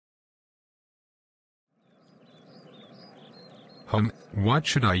What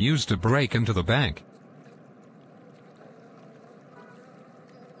should I use to break into the bank?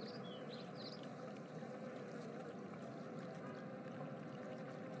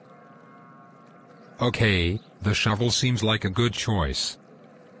 Okay, the shovel seems like a good choice.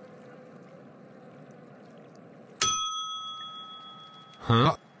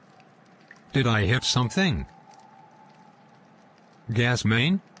 Huh? Did I hit something? Gas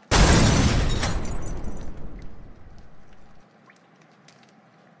main?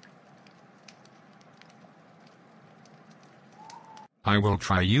 I will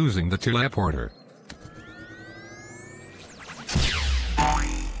try using the teleporter.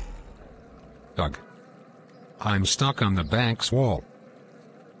 Ugh. I'm stuck on the bank's wall.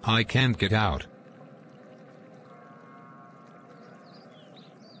 I can't get out.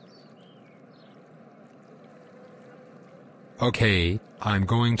 Okay, I'm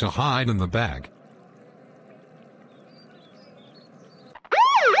going to hide in the bag.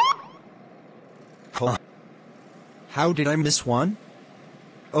 How did I miss one?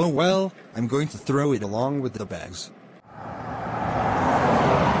 Oh well, I'm going to throw it along with the bags.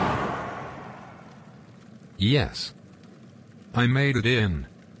 Yes. I made it in.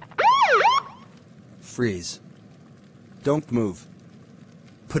 Freeze. Don't move.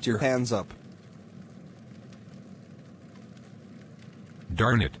 Put your hands up.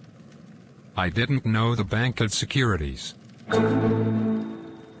 Darn it. I didn't know the bank had securities.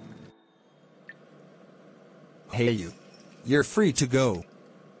 Hey you. You're free to go.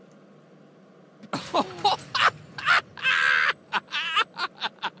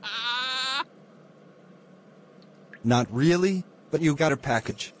 Not really, but you got a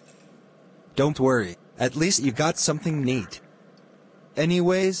package. Don't worry, at least you got something neat.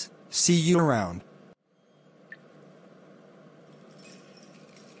 Anyways, see you around.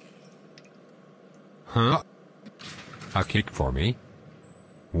 Huh? A kick for me?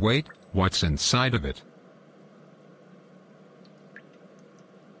 Wait, what's inside of it?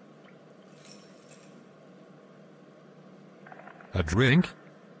 A drink?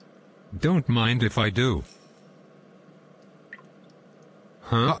 Don't mind if I do.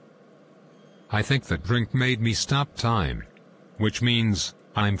 Huh? I think the drink made me stop time, which means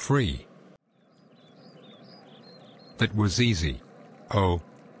I'm free. That was easy. Oh.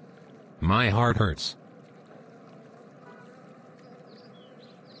 My heart hurts.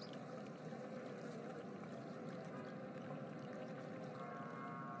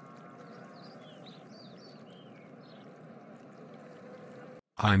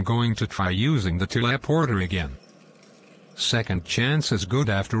 I'm going to try using the teleporter again. Second chance is good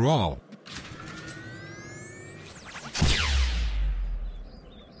after all.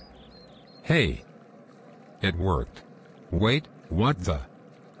 Hey. It worked. Wait, what the?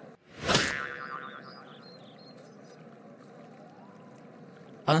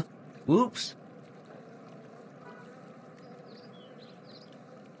 Oops.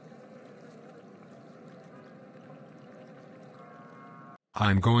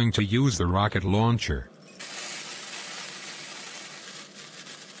 I'm going to use the rocket launcher.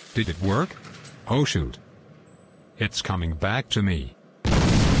 Did it work? Oh shoot. It's coming back to me.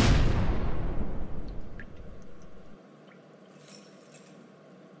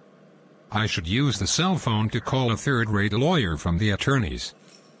 I should use the cell phone to call a third-rate lawyer from the attorneys.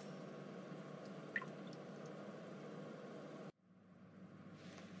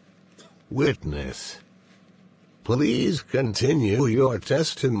 Witness. Please continue your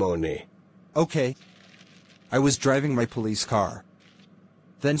testimony. Okay. I was driving my police car.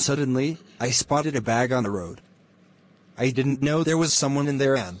 Then suddenly, I spotted a bag on the road. I didn't know there was someone in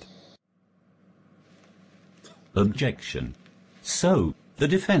there and... Objection. So, the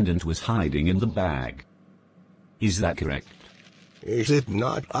defendant was hiding in the bag. Is that correct? Is it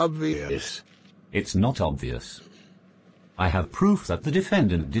not obvious? It's not obvious. I have proof that the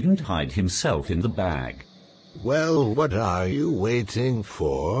defendant didn't hide himself in the bag. Well, what are you waiting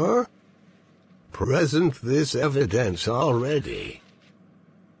for? Present this evidence already.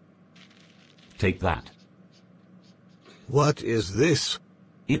 Take that. What is this?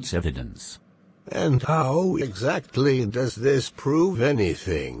 It's evidence. And how exactly does this prove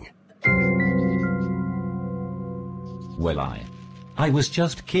anything? Well, I was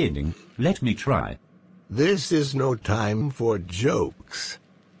just kidding. Let me try. This is no time for jokes.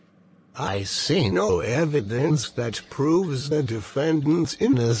 I see no evidence that proves the defendant's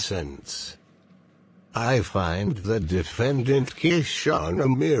innocence. I find the defendant Kishon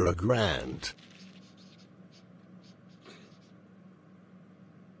Amira Grant.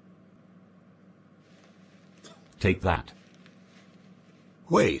 Take that.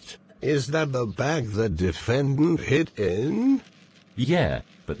 Wait, is that the bag the defendant hid in? Yeah,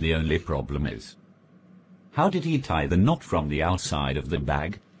 but the only problem is, how did he tie the knot from the outside of the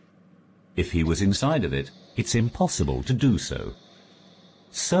bag? If he was inside of it, it's impossible to do so.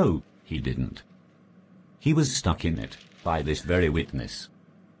 So, he didn't. He was stuck in it by this very witness.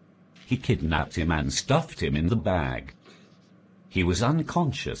 He kidnapped him and stuffed him in the bag. He was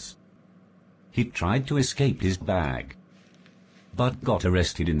unconscious. He tried to escape his bag, but got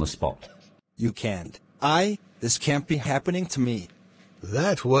arrested in the spot. You can't. This can't be happening to me.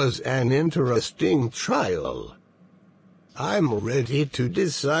 That was an interesting trial. I'm ready to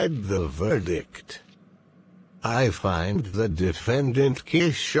decide the verdict. I find the defendant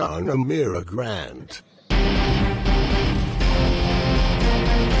Keyshawn Amira Grant.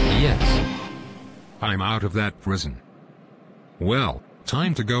 Yes. I'm out of that prison. Well,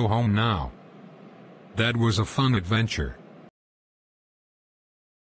 time to go home now. That was a fun adventure.